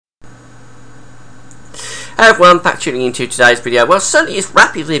Hey everyone, back tuning into today's video. Well, Sunday is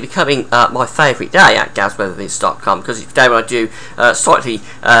rapidly becoming my favourite day at gazweathervids.com because it's a day when I do slightly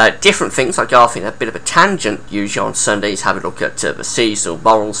different things. I go off in a bit of a tangent usually on Sundays, have a look at the seasonal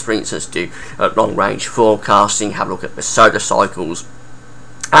models, for instance, do long range forecasting, have a look at the solar cycles.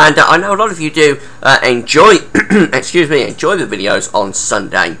 And I know a lot of you do enjoy enjoy the videos on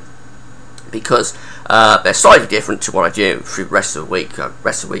Sunday because they're slightly different to what I do through the rest of the week.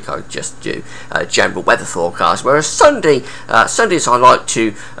 Rest of the week I just do general weather forecast, whereas Sundays I like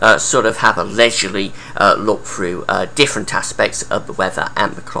to sort of have a leisurely look through different aspects of the weather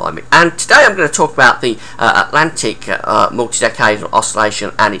and the climate. And today I'm going to talk about the Atlantic Multi-Decadal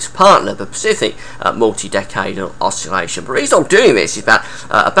Oscillation and its partner, the Pacific Multi-Decadal Oscillation. The reason I'm doing this is that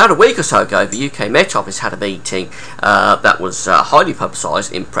about a week or so ago, the UK Met Office had a meeting that was highly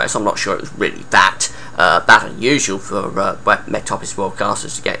publicised in press. I'm not sure it was really that unusual for Met Office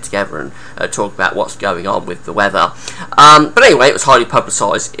forecasters to get together and talk about what's going on with the weather. But anyway, it was highly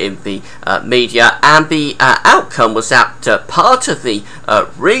publicised in the media, and the outcome was that part of the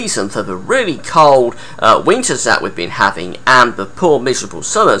reason for the really cold winters that we've been having and the poor miserable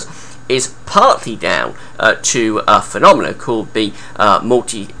summers is partly down to a phenomenon called the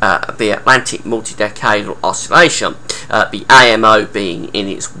Atlantic Multi-Decadal Oscillation, the AMO being in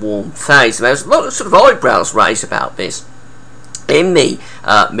its warm phase. And there's a lot of sort of eyebrows raised about this in the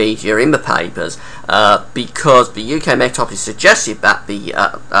media, in the papers, because the UK Met Office suggested that the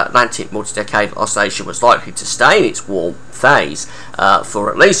Atlantic Multi-Decadal Oscillation was likely to stay in its warm phase for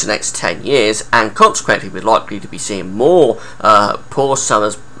at least the next 10 years, and consequently we're likely to be seeing more poor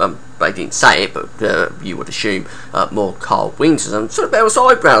summers. They didn't say it, but you would assume more cold winters, and sort of there was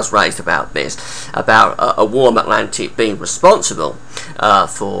eyebrows raised about this, about a warm Atlantic being responsible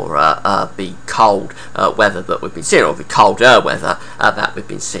for the cold weather that we've been seeing, or the colder weather that we've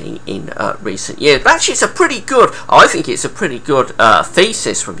been seeing in recent years. But actually, I think it's a pretty good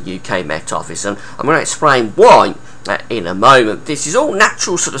thesis from the UK Met Office, and I'm going to explain why in a moment. This is all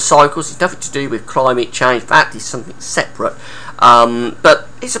natural sort of cycles. It's nothing to do with climate change. That is something separate. But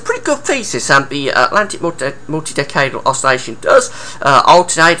it's a pretty good thesis, and the Atlantic Multi-Decadal Oscillation does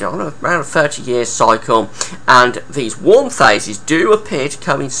alternate on around a 30-year cycle, and these warm phases do appear to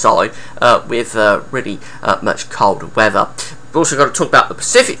coincide with really much colder weather. We've also got to talk about the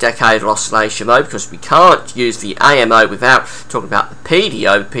Pacific Decadal Oscillation though, because we can't use the AMO without talking about the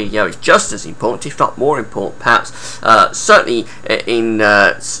PDO. The PDO is just as important, if not more important perhaps, certainly in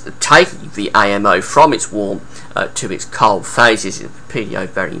taking the AMO from its warm to its cold phases. The PDO is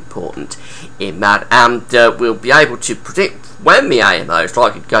very important in that, and we'll be able to predict when the AMO is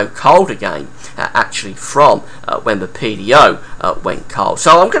likely to go cold again, actually from when the PDO went cold.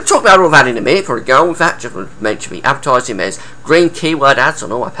 So I'm going to talk about all that in a minute. Before we go on with that, just want to mention the advertising. There's green keyword ads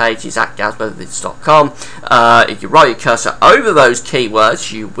on all my pages at gazweathervids.com. If you roll your cursor over those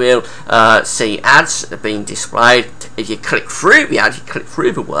keywords, you will see ads being displayed. If you click through the ad, you click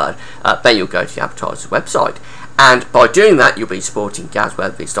through the word, then you'll go to the advertiser's website. And by doing that, you'll be supporting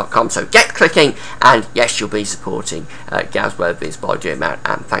gazweathervids.com. So get clicking, and yes, you'll be supporting gazweathervids by doing that,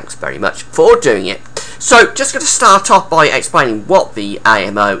 and thanks very much for doing it. So just going to start off by explaining what the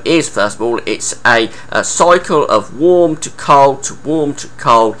AMO is. First of all, it's a cycle of warm to cold to warm to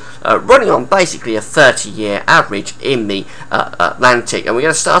cold, running on basically a 30-year average in the Atlantic. And we're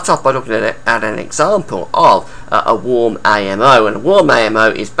going to start off by looking at an example of a warm AMO. And a warm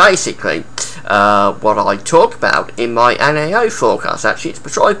AMO is basically what I talk about in my NAO forecast. Actually, it's the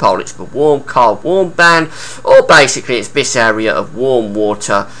tripole. It's the warm, cold, warm band, or basically it's this area of warm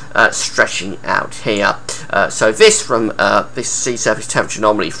water stretching out here. So this from this sea surface temperature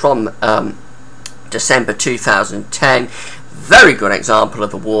anomaly from December 2010. Very good example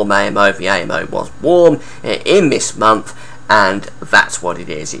of a warm AMO. The AMO was warm in this month, and that's what it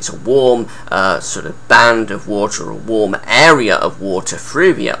is. It's a warm sort of band of water, or a warm area of water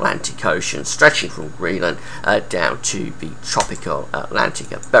through the Atlantic Ocean, stretching from Greenland down to the tropical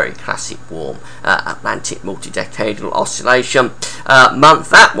Atlantic. A very classic warm Atlantic Multi-Decadal Oscillation month.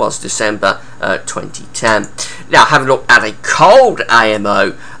 That was December 2010. Now, having a look at a cold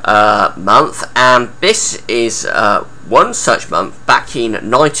AMO month, and this is one such month back in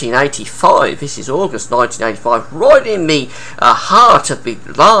 1985. This is August 1985, right in the heart of the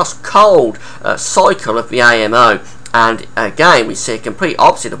last cold cycle of the AMO. And again, we see a complete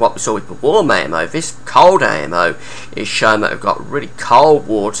opposite of what we saw with the warm AMO. This cold AMO is showing that we've got really cold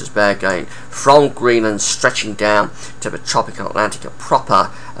waters there going from Greenland stretching down to the tropical Atlantic. A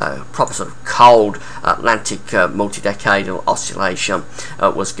proper sort of cold Atlantic multi-decadal oscillation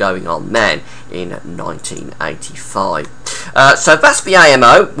was going on then in 1985. So that's the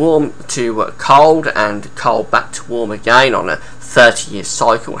AMO, warm to cold and cold back to warm again on a 30-year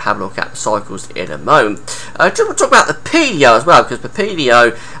cycle. We'll have a look at the cycles in a moment. We'll talk about the PDO as well, because the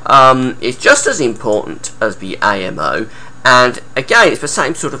PDO is just as important as the AMO. And again, it's the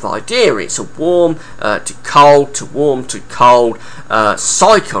same sort of idea. It's a warm to cold to warm to cold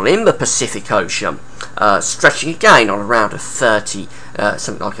cycle in the Pacific Ocean, stretching again on around a 30,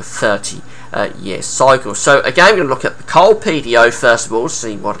 something like a 30-year cycle. So again, we're going to look at the cold PDO first of all,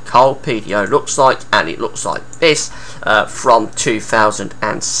 see what a cold PDO looks like, and it looks like this from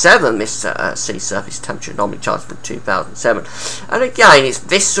 2007. This sea surface temperature anomaly chart from 2007, and again, it's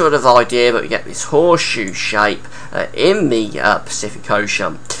this sort of idea that we get this horseshoe shape in the Pacific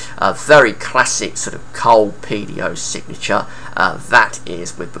Ocean. Very classic sort of cold PDO signature. That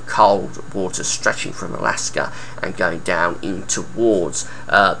is with the cold water stretching from Alaska and going down in towards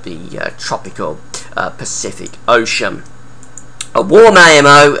the tropical Pacific Ocean. A warm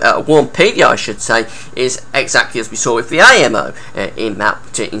AMO, a warm PDO I should say, is exactly as we saw with the AMO, in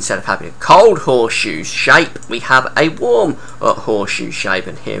that instead of having a cold horseshoe shape, we have a warm horseshoe shape,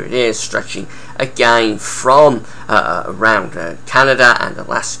 and here it is stretching again from around Canada and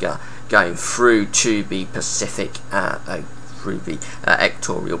Alaska, going through to the Pacific, through the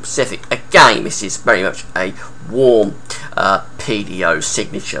equatorial Pacific. Again, this is very much a warm PDO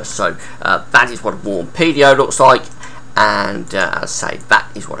signature, so that is what a warm PDO looks like. And as I say,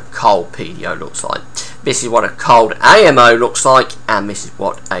 that is what a cold PDO looks like. This is what a cold AMO looks like, and this is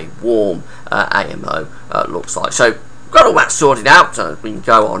what a warm AMO looks like. So we've got all that sorted out, so we can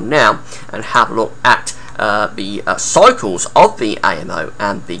go on now and have a look at the cycles of the AMO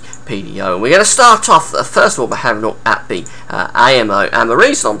and the PDO. And we're going to start off first of all by having a look at the AMO, and the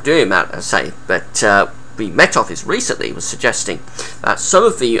reason I'm doing that, as I say, but the Met Office recently was suggesting that some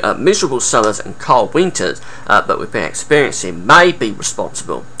of the miserable summers and cold winters that we've been experiencing may be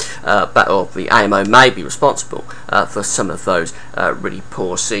responsible, or the AMO may be responsible for some of those really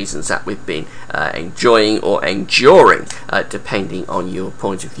poor seasons that we've been enjoying or enduring, depending on your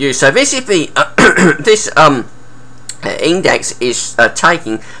point of view. So this is the this index is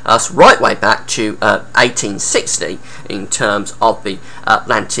taking us right way back to 1860 in terms of the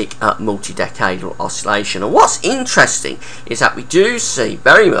Atlantic multi-decadal oscillation. And what's interesting is that we do see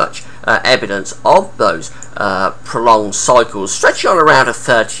very much evidence of those prolonged cycles stretching on around a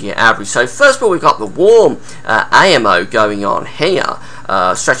 30-year average. So first of all, we've got the warm AMO going on here,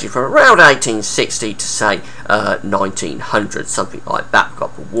 stretching from around 1860 to say 1900, something like that. We've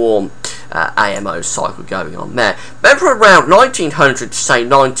got the warm AMO cycle going on there. Then from around 1900 to say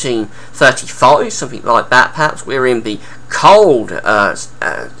 1935, something like that, perhaps, we're in the cold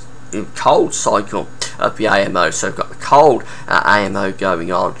cold cycle of the AMO. So we've got the cold AMO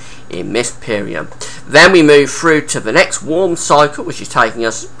going on in this period. Then we move through to the next warm cycle, which is taking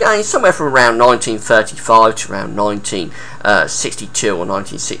us somewhere from around 1935 to around 1962 or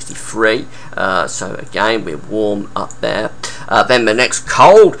 1963. So again, we're warm up there. Then the next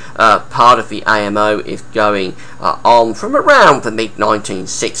cold part of the AMO is going on from around the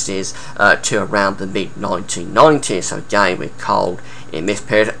mid-1960s to around the mid-1990s. So again, we're cold in this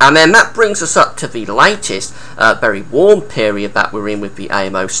period, and then that brings us up to the latest very warm period that we're in with the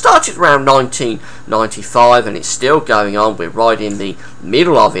AMO. Started around 1995 and it's still going on. We're right in the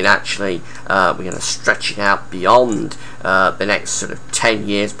middle of it actually. We're going to stretch it out beyond the next sort of 10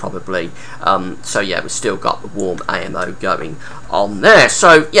 years probably. So yeah, we've still got the warm AMO going on there.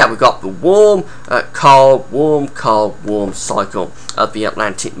 So yeah, we've got the warm, cold, warm cycle of the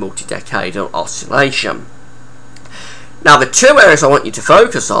Atlantic multi-decadal oscillation. Now the two areas I want you to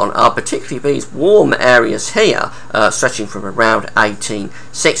focus on are particularly these warm areas here, stretching from around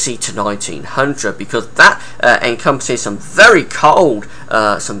 1860 to 1900, because that encompasses some very cold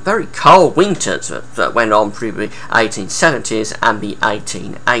winters that went on through the 1870s and the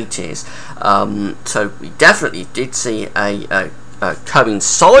 1880s. So we definitely did see a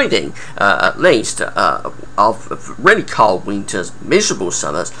coinciding, at least, of really cold winters, miserable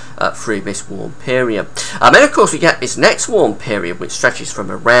summers through this warm period. And then of course we get this next warm period, which stretches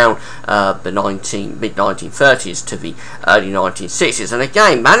from around the mid-1930s to the early 1960s, and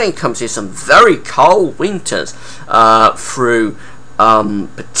again that encompasses some very cold winters through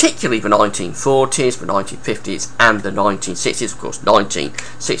particularly the 1940s, the 1950s and the 1960s. Of course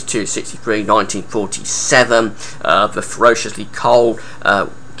 1962, 63, 1947, the ferociously cold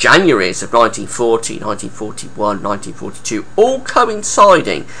Januaries of 1940, 1941, 1942, all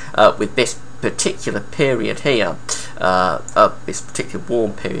coinciding with this particular period here, this particular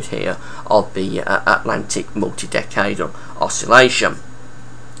warm period here of the Atlantic multi-decadal oscillation.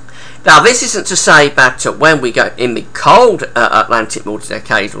 Now, this isn't to say that when we go in the cold Atlantic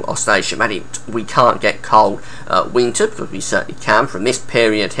multi-decadal oscillation, we can't get cold winter, because we certainly can from this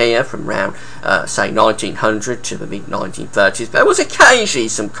period here, from around, say, 1900 to the mid-1930s. There was occasionally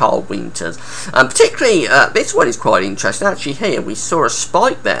some cold winters, and particularly this one is quite interesting. Actually, here we saw a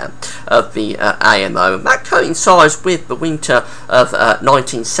spike there of the AMO, and that coincides with the winter of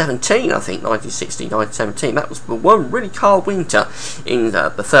 1917, I think, 1916, 1917. That was the one really cold winter in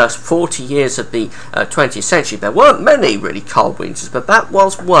the first 40 years of the 20th century. There weren't many really cold winters, but that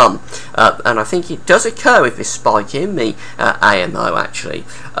was one, and I think it does occur with this spike in the AMO actually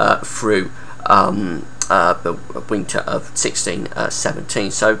through the winter of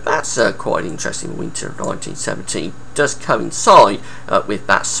 1617. So that's quite interesting. The winter of 1917 does coincide with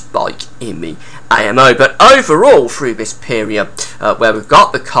that spike in the AMO. But overall, through this period where we've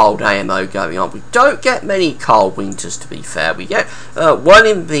got the cold AMO going on, we don't get many cold winters, to be fair. We get one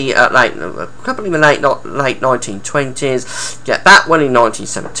in the a couple in the late 1920s, get that one in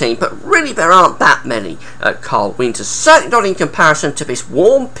 1917, but really there aren't that many cold winters, certainly not in comparison to this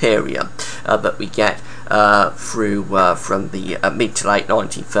warm period that we get through from the mid to late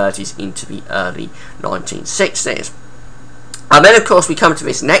 1930s into the early 1960s. And then, of course, we come to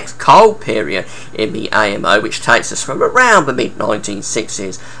this next cold period in the AMO, which takes us from around the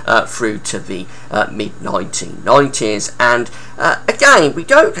mid-1960s through to the mid-1990s. And again, we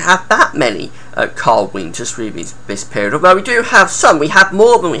don't have that many cold winters through this period, although we do have some. We have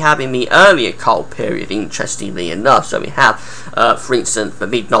more than we have in the earlier cold period, interestingly enough. So we have, for instance, the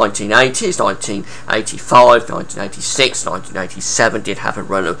mid-1980s, 1985, 1986, 1987 did have a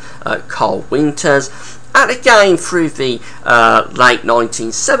run of cold winters. And again through the late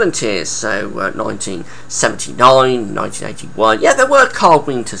 1970s, so 1979, 1981, yeah, there were cold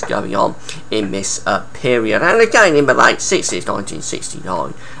winters going on in this period. And again in the late 60s,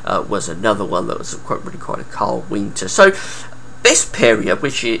 1969 was another one that was really quite a cold winter. So this period,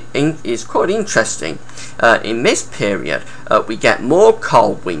 which is quite interesting, in this period we get more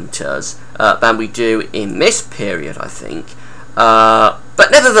cold winters than we do in this period, I think. But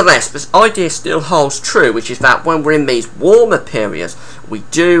nevertheless, this idea still holds true, which is that when we're in these warmer periods, we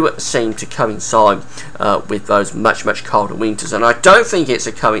do seem to coincide with those much, much colder winters. And I don't think it's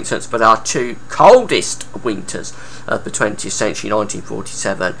a coincidence, but our two coldest winters of the 20th century,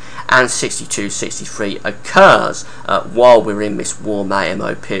 1947 and 62-63, occurs while we're in this warm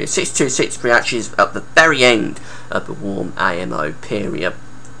AMO period. 62-63 actually is at the very end of the warm AMO period.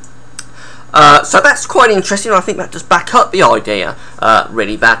 So that's quite interesting. I think that does back up the idea,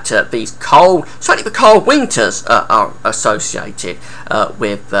 really, that these certainly the cold winters are associated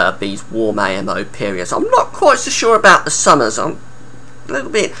with these warm AMO periods. I'm not quite so sure about the summers. I'm a little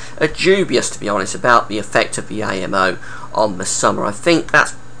bit dubious, to be honest, about the effect of the AMO on the summer. I think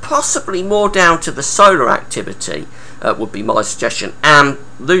that's possibly more down to the solar activity, would be my suggestion, and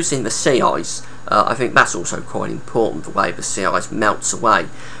losing the sea ice. I think that's also quite important, the way the sea ice melts away.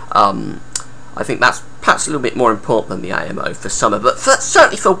 I think that's perhaps a little bit more important than the AMO for summer, but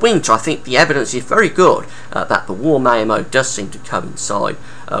certainly for winter, I think the evidence is very good that the warm AMO does seem to coincide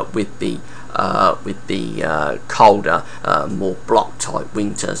with the colder, more block-type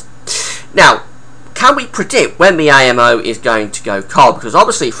winters. Now, can we predict when the AMO is going to go cold? Because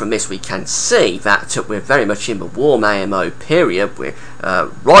obviously from this we can see that we're very much in the warm AMO period. We're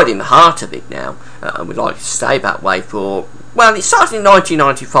right in the heart of it now, and we'd like to stay that way for, well, it started in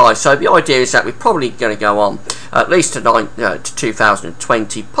 1995, so the idea is that we're probably going to go on at least to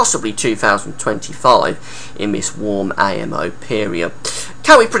 2020, possibly 2025 in this warm AMO period.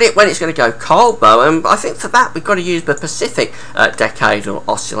 Can we predict when it's going to go cold, though? And I think for that we've got to use the Pacific decadal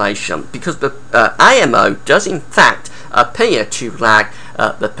oscillation, because the AMO does in fact appear to lag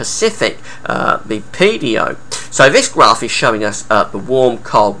the Pacific, the PDO. So this graph is showing us the warm,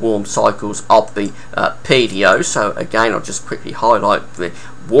 cold, warm cycles of the PDO. So again, I'll just quickly highlight the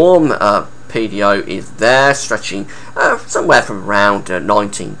warm PDO is there, stretching somewhere from around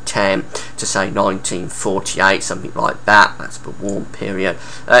 1910 to say 1948, something like that. That's the warm period.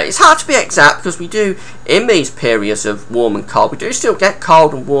 It's hard to be exact because we do, in these periods of warm and cold, we do still get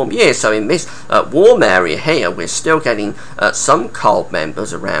cold and warm years. So in this warm area here, we're still getting some cold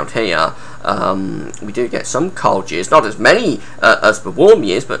members around here. We do get some cold years, not as many as the warm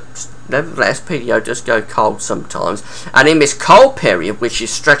years, but nevertheless, PDO does go cold sometimes. And in this cold period, which is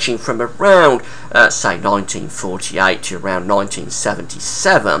stretching from around, say, 1948 to around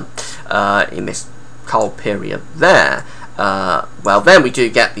 1977, in this cold period there, well, then we do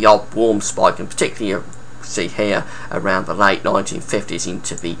get the odd warm spike, and particularly see here around the late 1950s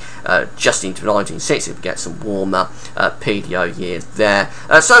into the just into 1960s, we get some warmer PDO years there.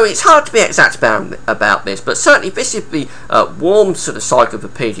 So it's hard to be exact about this, but certainly this is the warm sort of cycle of the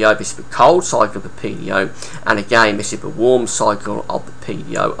PDO, this is the cold cycle of the PDO, and again this is the warm cycle of the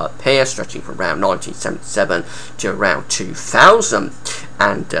PDO up here, stretching from around 1977 to around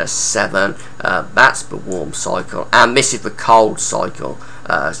 2007. That's the warm cycle, and this is the cold cycle.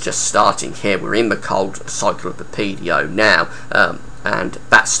 It's just starting here. We're in the cold cycle of the PDO now, and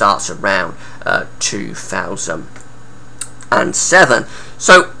that starts around 2007.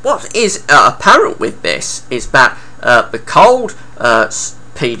 So what is apparent with this is that the cold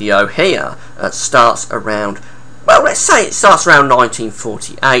PDO here starts around, well, let's say it starts around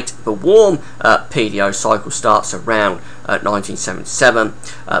 1948. The warm PDO cycle starts around 1977.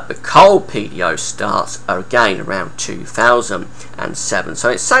 The cold PDO starts again around 2007. So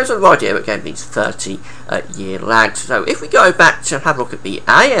it's the same sort of idea, but again, these 30-year lags. So if we go back to have a look at the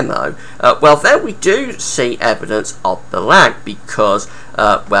AMO, well, then we do see evidence of the lag because,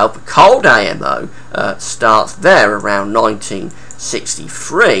 well, the cold AMO starts there around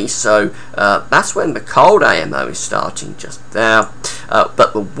 1963, so that's when the cold AMO is starting, just there.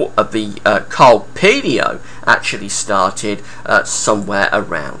 But the cold PDO actually started somewhere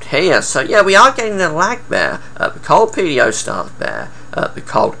around here. So yeah, we are getting a lag there. The cold PDO starts there. The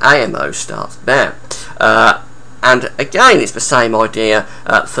cold AMO starts there. And again, it's the same idea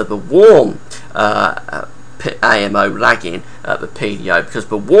for the warm AMO lagging the PDO, because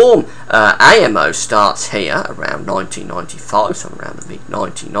the warm AMO starts here around 1995, so around the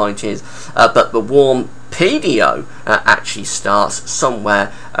mid-1990s, but the warm PDO actually starts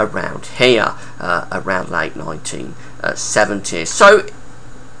somewhere around here, around late 1970s. So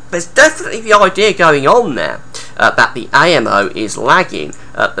there's definitely the idea going on there that the AMO is lagging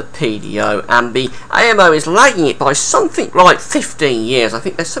the PDO, and the AMO is lagging it by something like 15 years. I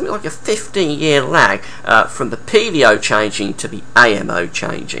think there's something like a 15-year lag from the PDO changing to the AMO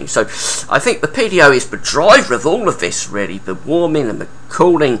changing. So I think the PDO is the driver of all of this, really, the warming and the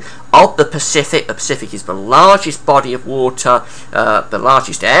cooling of the Pacific. The Pacific is the largest body of water, the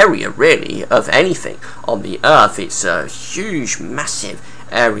largest area, really, of anything on the Earth. It's a huge, massive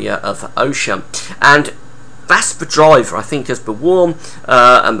area of ocean, and that's the driver, I think, as the warm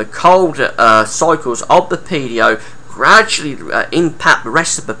and the cold cycles of the PDO gradually impact the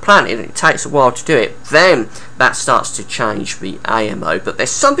rest of the planet, and it takes a while to do it, then that starts to change the AMO. But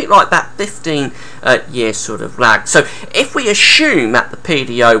there's something like that 15-year sort of lag. So if we assume that the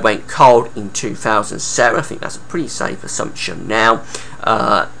PDO went cold in 2007, I think that's a pretty safe assumption now.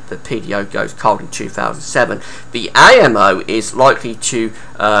 The PDO goes cold in 2007. The AMO is likely to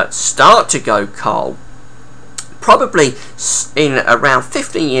start to go cold probably in around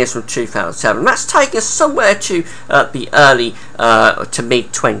 15 years from 2007. That's taking us somewhere to the early to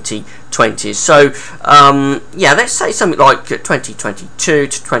mid 2020s. So yeah, let's say something like 2022 to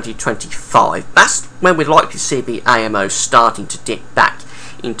 2025. That's when we're likely to see the AMO starting to dip back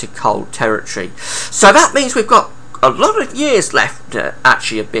into cold territory. So that means we've got a lot of years left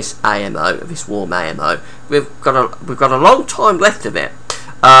actually of this AMO, of this warm AMO. We've got a long time left of it.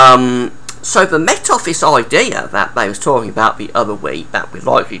 So the Met Office idea that they was talking about the other week, that we're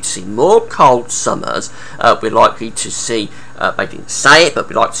likely to see more cold summers, we're likely to see, they didn't say it, but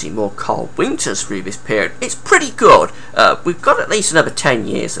we'd like to see more cold winters through this period, it's pretty good. We've got at least another 10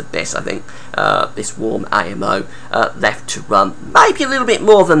 years of this, I think, this warm AMO left to run. Maybe a little bit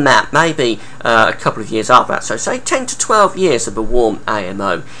more than that, maybe a couple of years after that. So say 10 to 12 years of the warm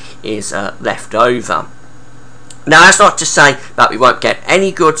AMO is left over. Now, that's not to say that we won't get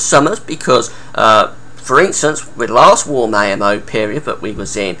any good summers, because, for instance, with last warm AMO period that we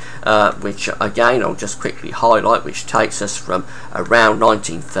was in, which again I'll just quickly highlight, which takes us from around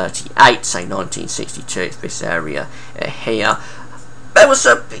 1938, say 1962, it's this area here, there was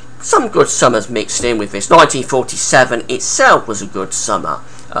some good summers mixed in with this. 1947 itself was a good summer.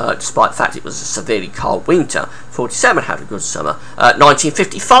 Despite the fact it was a severely cold winter. 47 had a good summer.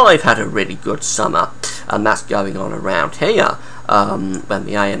 1955 had a really good summer, and that's going on around here when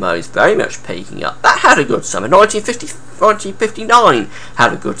the AMO is very much peaking up. That had a good summer. 1959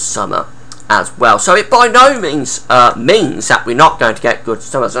 had a good summer as well. So it by no means means that we're not going to get good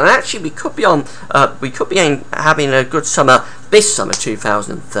summers. And actually, we could be having a good summer this summer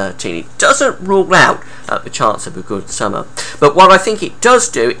 2013. It doesn't rule out the chance of a good summer, but what I think it does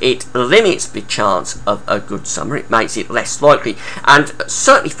do, it limits the chance of a good summer. It makes it less likely, and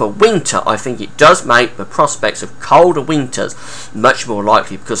certainly for winter I think it does make the prospects of colder winters much more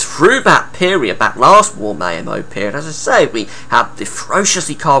likely, because through that period, that last warm AMO period, as I say, we have the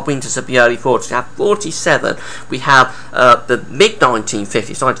ferociously cold winters of the early 40s. We have 47, we have the mid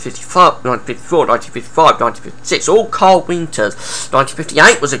 1950s, 1955, 1954, 1955, 1956, all cold winters.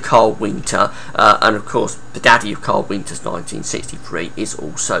 1958 was a cold winter, and of course the daddy of cold winters, 1963, is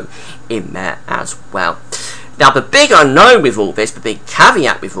also in there as well. Now the big unknown with all this, the big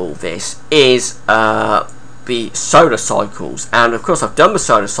caveat with all this, is the solar cycles, and of course I've done the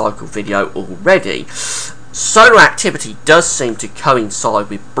solar cycle video already. Solar activity does seem to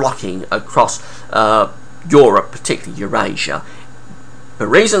coincide with blocking across Europe, particularly Eurasia. The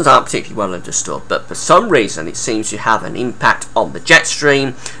reasons aren't particularly well understood, but for some reason it seems to have an impact on the jet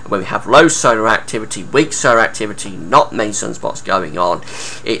stream. When we have low solar activity, weak solar activity, not many sunspots going on,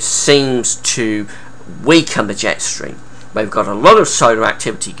 it seems to weaken the jet stream. When we've got a lot of solar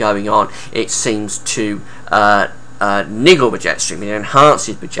activity going on, it seems to niggle the jet stream, it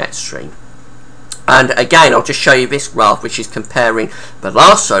enhances the jet stream. And again, I'll just show you this graph, which is comparing the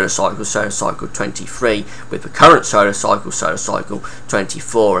last solar cycle 23, with the current solar cycle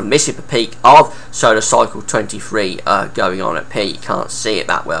 24. And this is the peak of solar cycle 23 going on up here. You can't see it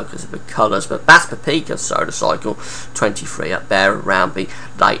that well because of the colours, but that's the peak of solar cycle 23 up there around the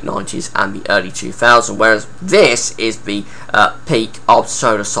late 90s and the early 2000s, whereas this is the peak of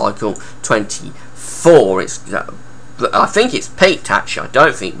solar cycle 24. I think it's peaked actually. I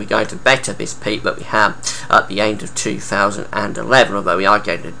don't think we're going to better this peak that we had at the end of 2011, although we are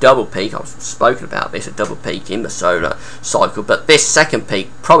getting a double peak. I've spoken about this, a double peak in the solar cycle, but this second peak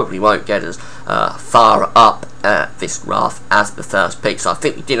probably won't get us far up this graph as the first peak. So I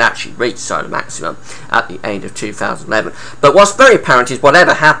think we did actually reach solar maximum at the end of 2011. But what's very apparent is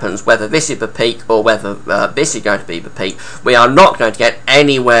whatever happens, whether this is the peak or whether this is going to be the peak, we are not going to get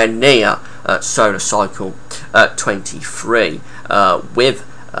anywhere near solar cycle 23 with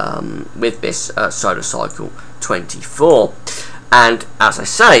this solar cycle 24. And as I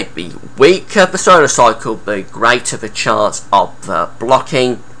say, the weaker the solar cycle, the greater the chance of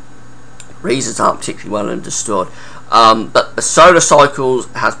blocking. Reasons aren't particularly well understood, but the solar cycles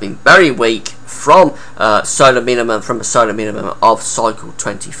has been very weak from the solar minimum of cycle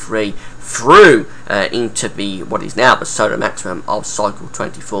 23 through into the what is now the solar maximum of cycle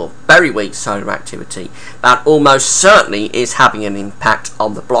 24. Very weak solar activity that almost certainly is having an impact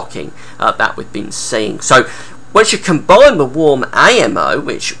on the blocking that we've been seeing. So once you combine the warm AMO,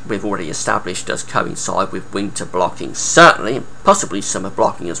 which we've already established does coincide with winter blocking, certainly, and possibly summer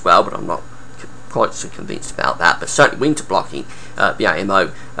blocking as well, but I'm not quite so convinced about that, but certainly winter blocking, the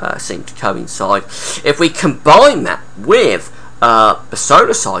AMO seem to coincide. If we combine that with the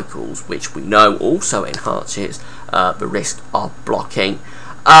solar cycles, which we know also enhances the risk of blocking,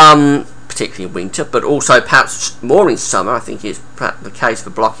 particularly in winter, but also perhaps more in summer. I think it's perhaps the case for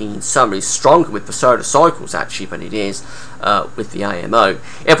blocking in summer is stronger with the solar cycles actually than it is with the AMO.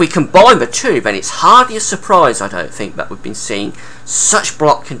 If we combine the two, then it's hardly a surprise, I don't think, that we've been seeing such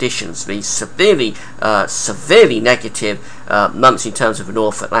block conditions, these severely negative months in terms of the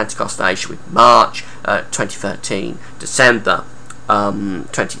North Atlantic Oscillation, with March 2013, December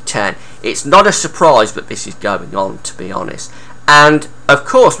 2010. It's not a surprise that this is going on, to be honest. And of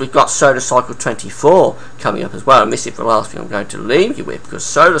course we've got solar cycle 24 coming up as well, and this is the last thing I'm going to leave you with, because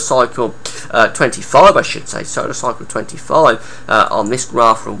solar cycle 25, I should say, solar cycle 25 on this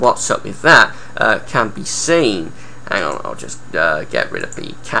graph from what's up with that can be seen. Hang on, I'll just get rid of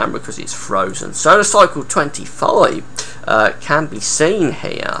the camera because it's frozen. Solar cycle 25 can be seen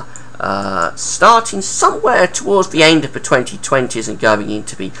here starting somewhere towards the end of the 2020s and going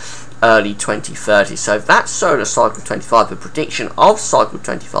into the early 2030s. So that's solar cycle 25. The prediction of cycle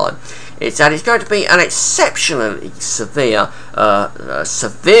 25 is that it's going to be an exceptionally severe,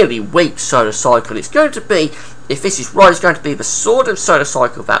 severely weak solar cycle. It's going to be, if this is right, it's going to be the sort of solar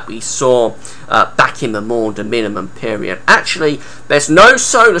cycle that we saw back in the Maunder minimum period. Actually, there's no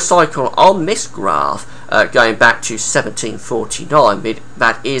solar cycle on this graph going back to 1749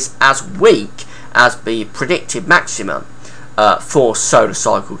 that is as weak as the predicted maximum for solar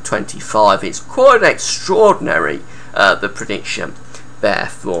cycle 25. It's quite extraordinary, the prediction there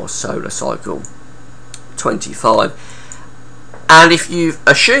for solar cycle 25. And if you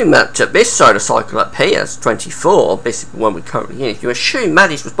assume that this solar cycle up here is 24, this is the one we're currently in, if you assume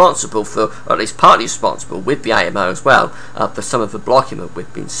that is responsible for, or at least partly responsible with the AMO as well, for some of the blocking that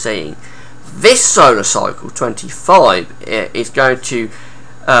we've been seeing, this solar cycle 25 is going to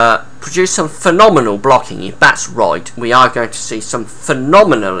produce some phenomenal blocking. If that's right, we are going to see some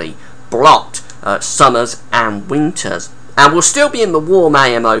phenomenally blocked summers and winters. And we'll still be in the warm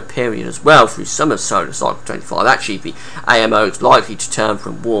AMO period as well through some of solar cycle 25. Actually, the AMO is likely to turn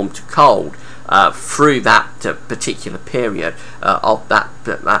from warm to cold through that particular period of that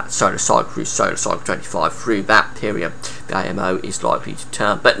solar cycle, through solar cycle 25. Through that period, the AMO is likely to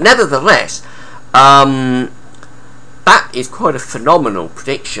turn. But nevertheless, that is quite a phenomenal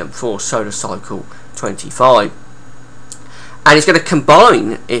prediction for solar cycle 25. And it's going to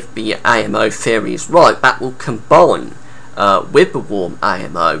combine, if the AMO theory is right, that will combine with the warm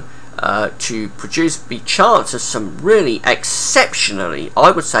AMO to produce the chance of some really exceptionally,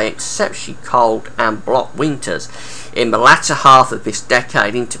 I would say exceptionally cold and blocked winters in the latter half of this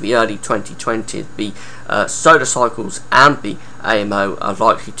decade into the early 2020s. The solar cycles and the AMO are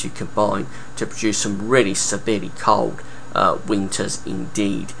likely to combine to produce some really severely cold winters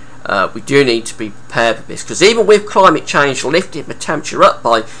indeed. We do need to be prepared for this, because even with climate change lifting the temperature up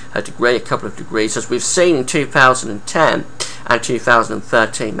by a couple of degrees, as we've seen in 2010 and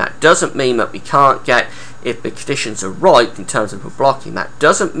 2013, that doesn't mean that we can't get, if the conditions are right in terms of the blocking, that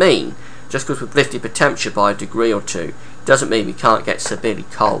doesn't mean, just because we've lifted the temperature by a degree or two, doesn't mean we can't get severely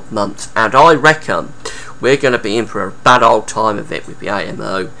cold months. And I reckon we're going to be in for a bad old time of it with the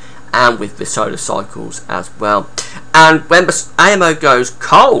AMO and with the solar cycles as well. And when the AMO goes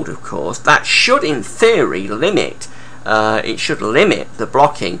cold, of course, that should in theory limit the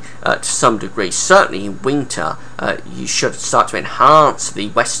blocking to some degree. Certainly in winter you should start to enhance the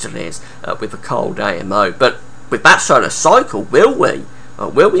westerlies with a cold AMO. But with that solar cycle, will we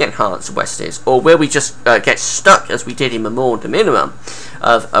enhance the westerlies, or will we just get stuck, as we did in the Maunder minimum,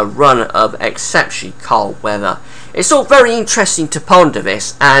 of a run of exceptionally cold weather? It's all very interesting to ponder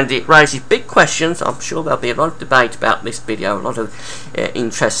this, and it raises big questions. I'm sure there'll be a lot of debate about this video, a lot of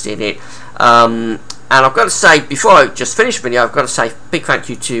interest in it. And I've got to say, before I just finish the video, I've got to say a big thank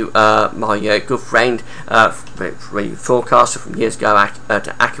you to my good friend, forecaster from years ago at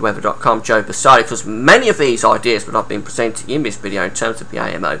AccuWeather.com, Joe Bastardi, because many of these ideas that I've been presenting in this video in terms of the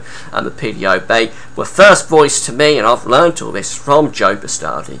AMO and the PDO, they were first voiced to me, and I've learned all this from Joe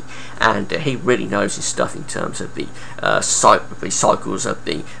Bastardi. And he really knows his stuff in terms of the cycles of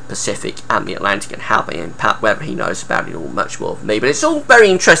the Pacific and the Atlantic and how they impact weather. He knows about it all much more than me. But it's all very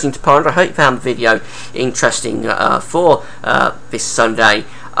interesting to ponder. I hope you found the video interesting for this Sunday.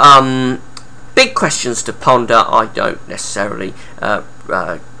 Big questions to ponder. I don't necessarily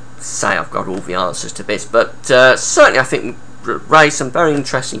say I've got all the answers to this, but certainly I think raise some very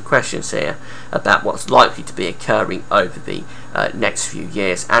interesting questions here about what's likely to be occurring over the next few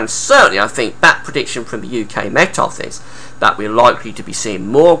years. And certainly I think that prediction from the UK Met Office that we're likely to be seeing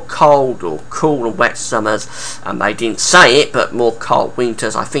more cold or cool and wet summers, and they didn't say it, but more cold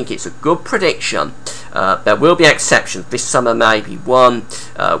winters, I think it's a good prediction. There will be exceptions. This summer may be one.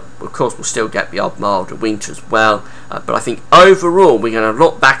 Of course we'll still get the odd milder winter as well, but I think overall we're going to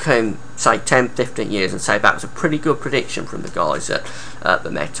look back in, say, 10-15 years and say that was a pretty good prediction from the guys at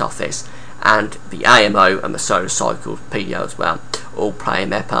the Met Office. And the AMO and the solar cycle, PDO as well, all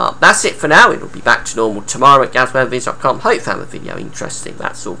playing their part. That's it for now. It'll be back to normal tomorrow at GazWeatherViz.com. Hope you found the video interesting.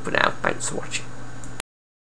 That's all for now. Thanks for watching.